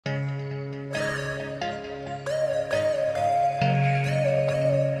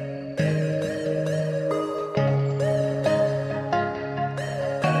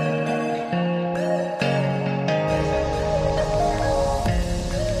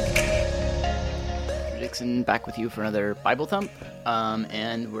Jackson, back with you for another Bible Thump,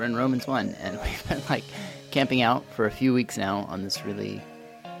 and we're in Romans 1, and we've been, camping out for a few weeks now on this really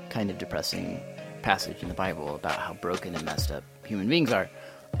kind of depressing passage in the Bible about how broken and messed up human beings are.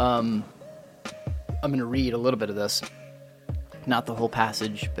 I'm going to read a little bit of this, not the whole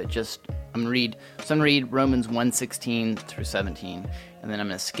passage, but just, I'm going to read Romans 1:16 through 17, and then I'm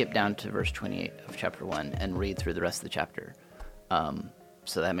going to skip down to verse 28 of chapter 1 and read through the rest of the chapter.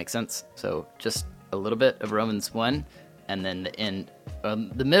 So that makes sense. So just a little bit of Romans 1, and then the end,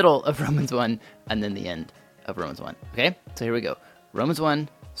 the middle of Romans 1, and then the end of Romans 1. Okay? So here we go. Romans 1,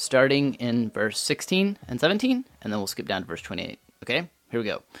 starting in verse 16 and 17, and then we'll skip down to verse 28. Okay? Here we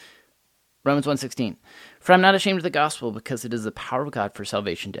go. Romans 1:16. For I am not ashamed of the gospel, because it is the power of God for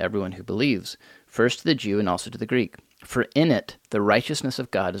salvation to everyone who believes, first to the Jew and also to the Greek. For in it the righteousness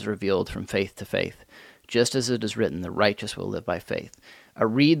of God is revealed from faith to faith, just as it is written, the righteous will live by faith. I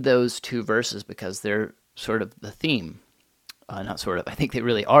read those two verses because they're sort of the theme. Not sort of, I think they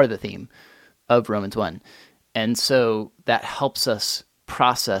really are the theme of Romans 1. And so that helps us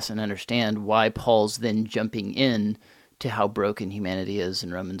process and understand why Paul's then jumping in to how broken humanity is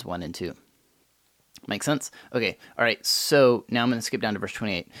in Romans 1 and 2. Make sense? Okay, all right, so now I'm going to skip down to verse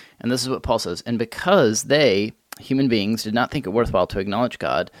 28. And this is what Paul says. And because they, human beings, did not think it worthwhile to acknowledge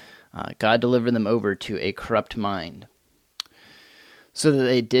God, God delivered them over to a corrupt mind, so that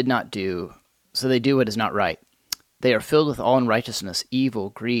they do what is not right. They are filled with all unrighteousness,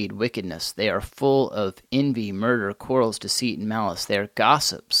 evil, greed, wickedness. They are full of envy, murder, quarrels, deceit, and malice. They are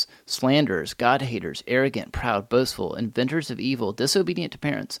gossips, slanderers, God-haters, arrogant, proud, boastful, inventors of evil, disobedient to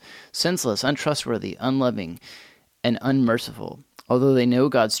parents, senseless, untrustworthy, unloving, and unmerciful. Although they know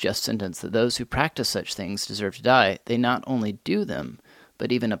God's just sentence that those who practice such things deserve to die, they not only do them,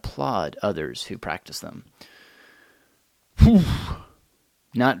 but even applaud others who practice them.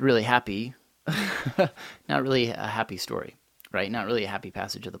 Not really happy. Not really a happy story, right? Not really a happy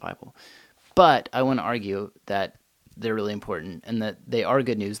passage of the Bible. But I want to argue that they're really important and that they are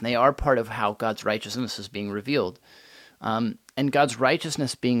good news, and they are part of how God's righteousness is being revealed. And God's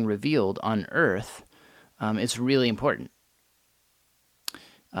righteousness being revealed on earth is really important.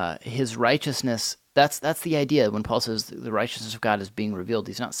 His righteousness, that's the idea when Paul says the righteousness of God is being revealed.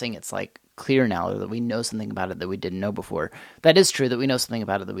 He's not saying it's clear now, or that we know something about it that we didn't know before. That is true that we know something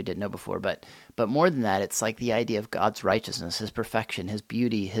about it that we didn't know before, but more than that, it's the idea of God's righteousness, his perfection, his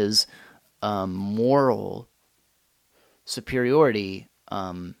beauty, his moral superiority,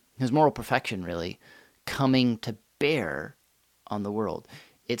 his moral perfection, really, coming to bear on the world.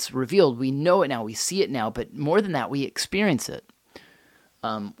 It's revealed. We know it now. We see it now, but more than that, we experience it,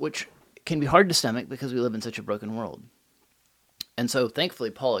 which can be hard to stomach because we live in such a broken world. And so,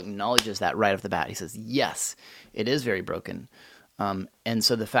 thankfully, Paul acknowledges that right off the bat. He says, yes, it is very broken. And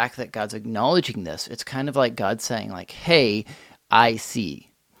so the fact that God's acknowledging this, it's kind of like God saying, hey, I see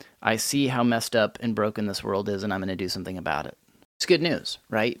how messed up and broken this world is, and I'm going to do something about it. It's good news,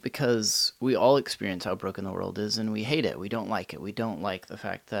 right? Because we all experience how broken the world is, and we hate it. We don't like it. We don't like the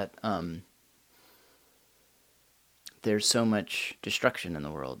fact that there's so much destruction in the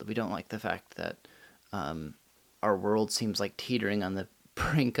world. We don't like the fact that our world seems like teetering on the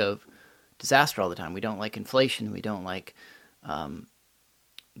brink of disaster all the time. We don't like inflation. We don't like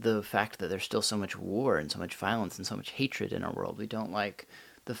the fact that there's still so much war and so much violence and so much hatred in our world. We don't like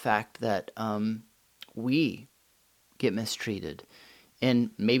the fact that we get mistreated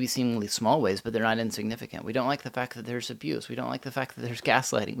in maybe seemingly small ways, but they're not insignificant. We don't like the fact that there's abuse. We don't like the fact that there's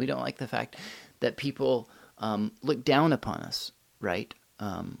gaslighting. We don't like the fact that people look down upon us, right?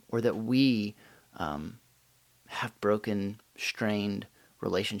 Or that we have broken, strained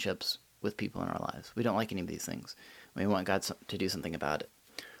relationships with people in our lives. We don't like any of these things. We want God to do something about it.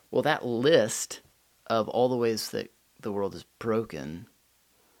 Well, that list of all the ways that the world is broken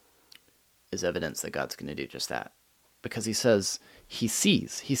is evidence that God's going to do just that. Because he says he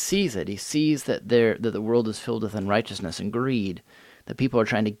sees it. He sees that the world is filled with unrighteousness and greed, that people are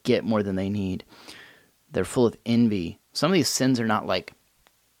trying to get more than they need. They're full of envy. Some of these sins are not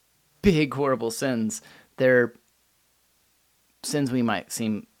big, horrible sins. They're sins we might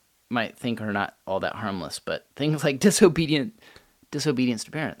think are not all that harmless, but things like disobedience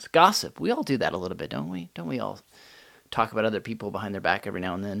to parents, gossip. We all do that a little bit, don't we? Don't we all talk about other people behind their back every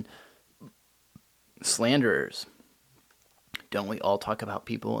now and then? Slanderers. Don't we all talk about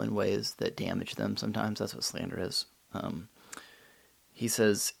people in ways that damage them sometimes? That's what slander is. He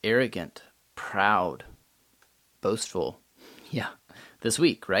says arrogant, proud, boastful. Yeah, this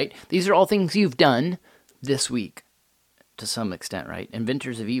week, right? These are all things you've done this week to some extent, right?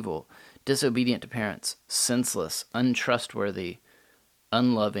 Inventors of evil, disobedient to parents, senseless, untrustworthy,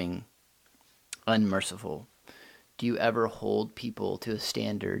 unloving, unmerciful? Do you ever hold people to a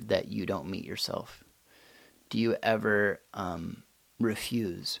standard that you don't meet yourself? Do you ever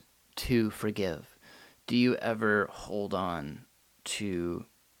refuse to forgive? Do you ever hold on to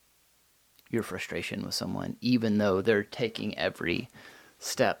your frustration with someone, even though they're taking every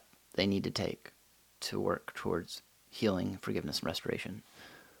step they need to take to work towards healing, forgiveness, and restoration?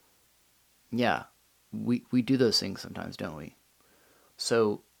 Yeah, we do those things sometimes, don't we?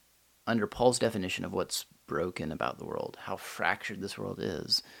 So, under Paul's definition of what's broken about the world, how fractured this world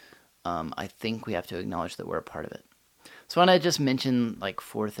is, I think we have to acknowledge that we're a part of it. So I want to just mention like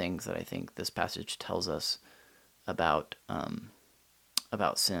 4 things that I think this passage tells us about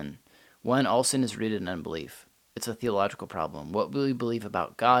sin. 1, all sin is rooted in unbelief. It's a theological problem. What we believe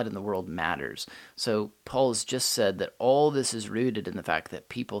about God and the world matters. So Paul has just said that all this is rooted in the fact that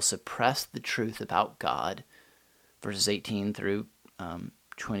people suppress the truth about God. Verses 18 through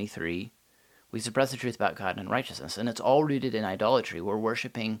 23. We suppress the truth about God and unrighteousness, and it's all rooted in idolatry. We're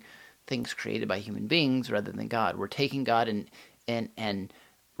worshiping things created by human beings rather than God. We're taking God and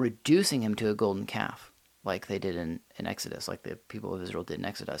reducing him to a golden calf, like they did in Exodus, like the people of Israel did in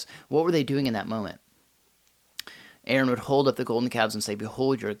Exodus. What were they doing in that moment? Aaron would hold up the golden calves and say,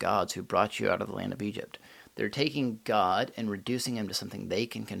 "Behold your gods who brought you out of the land of Egypt." They're taking God and reducing him to something they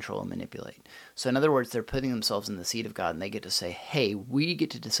can control and manipulate. So in other words, they're putting themselves in the seat of God, and they get to say, hey, we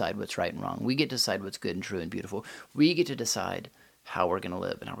get to decide what's right and wrong. We get to decide what's good and true and beautiful. We get to decide how we're going to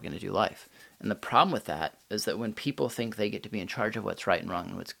live and how we're going to do life. And the problem with that is that when people think they get to be in charge of what's right and wrong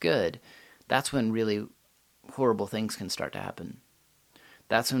and what's good, that's when really horrible things can start to happen.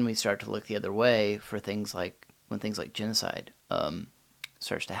 That's when we start to look the other way for things like genocide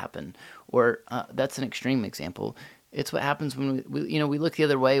starts to happen. Or that's an extreme example. It's what happens when we look the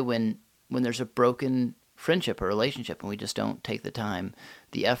other way when there's a broken friendship or relationship and we just don't take the time,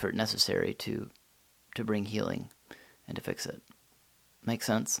 the effort necessary to bring healing and to fix it. Make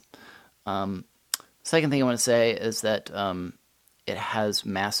sense? Second thing I want to say is that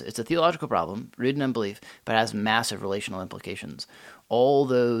it's a theological problem, rooted in unbelief, but it has massive relational implications. All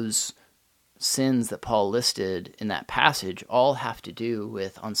those sins that Paul listed in that passage all have to do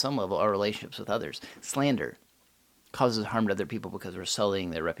with, on some level, our relationships with others. Slander causes harm to other people because we're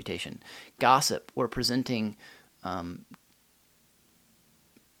sullying their reputation. Gossip, we're presenting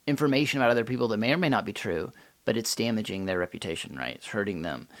information about other people that may or may not be true, but it's damaging their reputation, right? It's hurting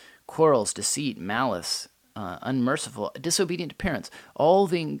them. Quarrels, deceit, malice, unmerciful, disobedient to parents. All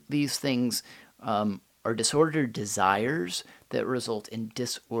these things are disordered desires that result in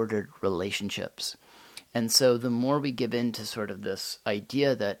disordered relationships. And so the more we give in to sort of this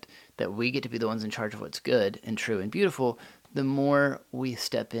idea that we get to be the ones in charge of what's good and true and beautiful, the more we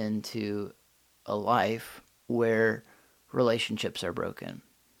step into a life where relationships are broken,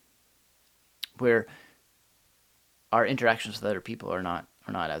 where our interactions with other people are not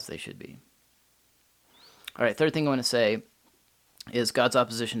as they should be. All right, third thing I want to say is God's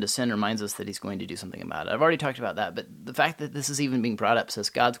opposition to sin reminds us that he's going to do something about it. I've already talked about that, but the fact that this is even being brought up says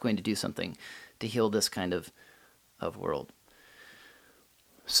God's going to do something to heal this kind of world.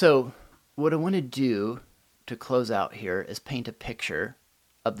 So what I want to do to close out here is paint a picture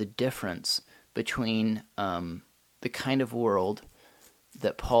of the difference between the kind of world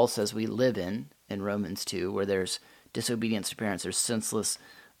that Paul says we live in Romans 2, where there's disobedience to parents, there's senseless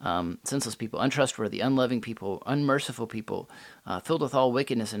people, untrustworthy, unloving people, unmerciful people, filled with all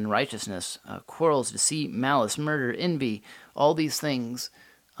wickedness and righteousness, quarrels, deceit, malice, murder, envy, all these things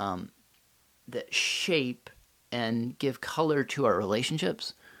that shape and give color to our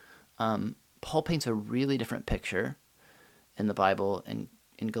relationships. Paul paints a really different picture in the Bible and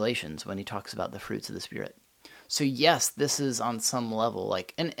in Galatians when he talks about the fruits of the Spirit. So yes, this is on some level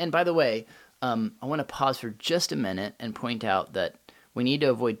and by the way, I want to pause for just a minute and point out that we need to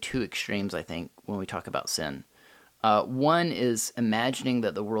avoid 2 extremes, I think, when we talk about sin. One is imagining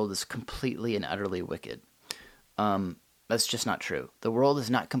that the world is completely and utterly wicked. That's just not true. The world is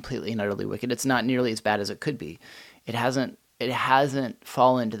not completely and utterly wicked. It's not nearly as bad as it could be. It hasn't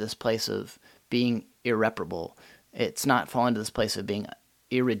fallen to this place of being irreparable. It's not fallen to this place of being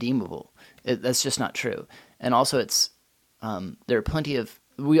irredeemable. That's just not true. And also, there are plenty of.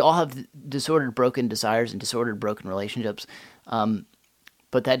 We all have disordered, broken desires and disordered, broken relationships.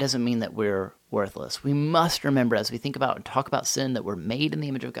 But that doesn't mean that we're worthless. We must remember as we think about and talk about sin that we're made in the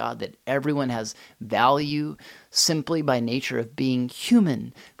image of God, that everyone has value simply by nature of being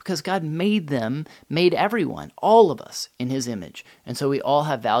human, because God made everyone, all of us, in his image. And so we all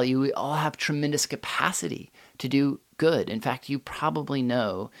have value. We all have tremendous capacity to do good. In fact, you probably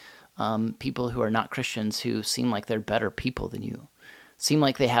know people who are not Christians who seem like they're better people than you. seem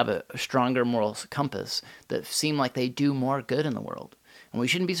like they have a stronger moral compass, that seem like they do more good in the world. And we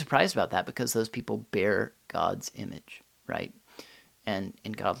shouldn't be surprised about that because those people bear God's image, right? And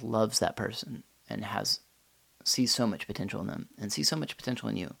God loves that person and sees so much potential in them and sees so much potential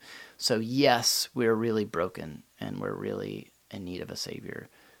in you. So yes, we're really broken and we're really in need of a Savior,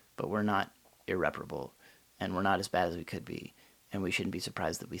 but we're not irreparable and we're not as bad as we could be. And we shouldn't be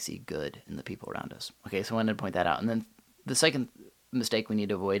surprised that we see good in the people around us. Okay, so I wanted to point that out. And then the second mistake we need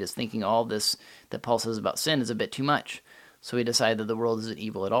to avoid is thinking all this that Paul says about sin is a bit too much. So we decide that the world isn't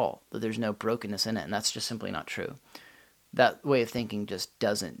evil at all, that there's no brokenness in it, and that's just simply not true. That way of thinking just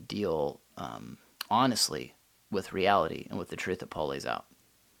doesn't deal honestly with reality and with the truth that Paul lays out.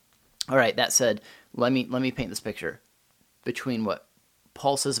 All right, that said, let me paint this picture between what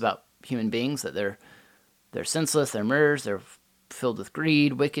Paul says about human beings, that they're senseless, they're murderers, they're filled with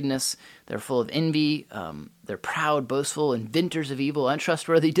greed, wickedness, they're full of envy, they're proud, boastful, inventors of evil,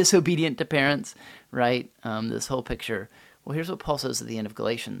 untrustworthy, disobedient to parents, right? This whole picture. Well, here's what Paul says at the end of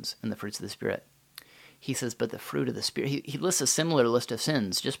Galatians in the fruits of the Spirit. He says, but the fruit of the Spirit, he lists a similar list of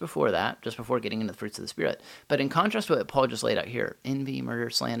sins just before that, just before getting into the fruits of the Spirit. But in contrast to what Paul just laid out here, envy, murder,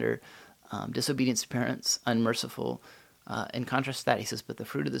 slander, disobedience to parents, unmerciful, in contrast to that, he says, but the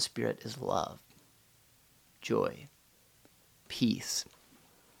fruit of the Spirit is love, joy, peace,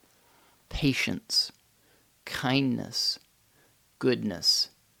 patience, kindness, goodness,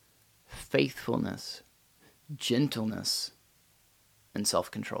 faithfulness, gentleness, and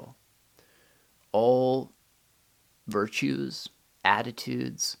self-control. All virtues,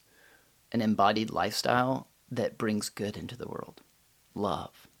 attitudes, an embodied lifestyle that brings good into the world.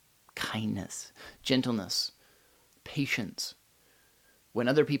 Love, kindness, gentleness, patience. When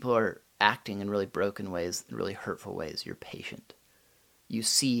other people are acting in really broken ways, in really hurtful ways, you're patient. You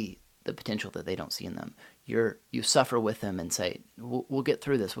see the potential that they don't see in them. You suffer with them and say, we'll get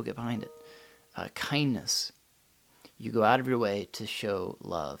through this, we'll get behind it. Kindness. You go out of your way to show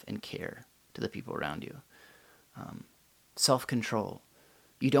love and care to the people around you. Self-control.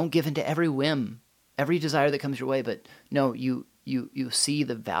 You don't give in to every whim, every desire that comes your way, but no, you see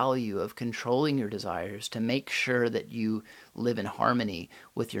the value of controlling your desires to make sure that you live in harmony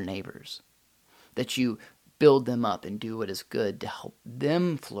with your neighbors, that you build them up and do what is good to help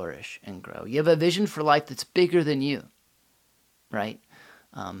them flourish and grow. You have a vision for life that's bigger than you, right?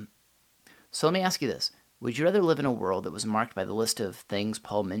 So let me ask you this. Would you rather live in a world that was marked by the list of things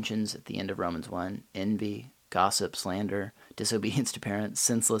Paul mentions at the end of Romans 1, envy, gossip, slander, disobedience to parents,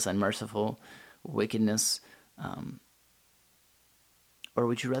 senseless, unmerciful, wickedness, or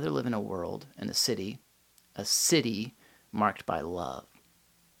would you rather live in a world, in a city marked by love,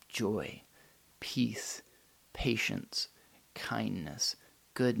 joy, peace, patience, kindness,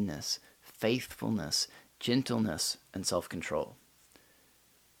 goodness, faithfulness, gentleness, and self-control?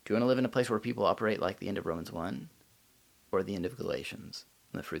 Do you want to live in a place where people operate like the end of Romans 1 or the end of Galatians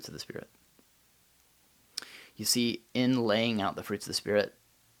and the fruits of the Spirit? You see, in laying out the fruits of the Spirit,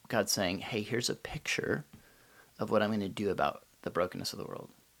 God's saying, hey, here's a picture of what I'm going to do about the brokenness of the world.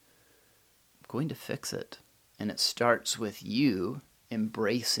 I'm going to fix it. And it starts with you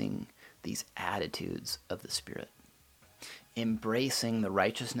embracing these attitudes of the Spirit. Embracing the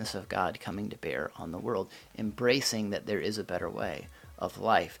righteousness of God coming to bear on the world. Embracing that there is a better way of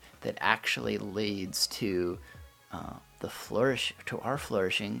life that actually leads to our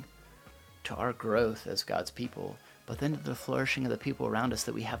flourishing, to our growth as God's people, but then to the flourishing of the people around us,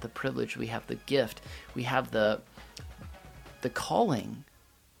 that we have the privilege, we have the gift, we have the calling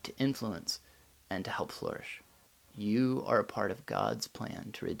to influence and to help flourish. You are a part of God's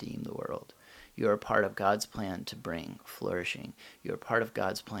plan to redeem the world. You are a part of God's plan to bring flourishing. You are a part of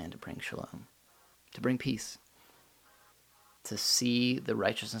God's plan to bring shalom, to bring peace, to see the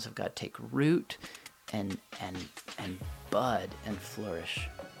righteousness of God take root and bud and flourish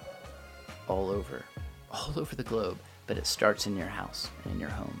all over the globe. But it starts in your house and in your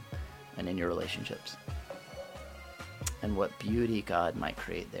home and in your relationships. And what beauty God might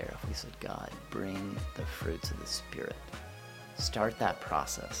create there if we said, God, bring the fruits of the Spirit. Start that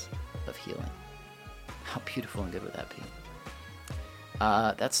process of healing. How beautiful and good would that be?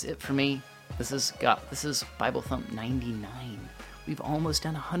 That's it for me. This is Bible Thump 99. We've almost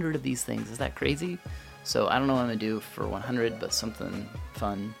done 100 of these things. Is that crazy? So I don't know what I'm going to do for 100, but something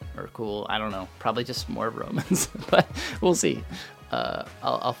fun or cool. I don't know. Probably just more of Romans, but we'll see.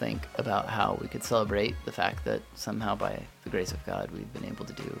 I'll think about how we could celebrate the fact that somehow by the grace of God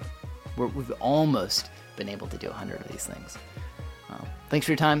we've almost been able to do 100 of these things. Thanks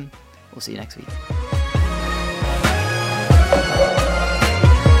for your time. We'll see you next week.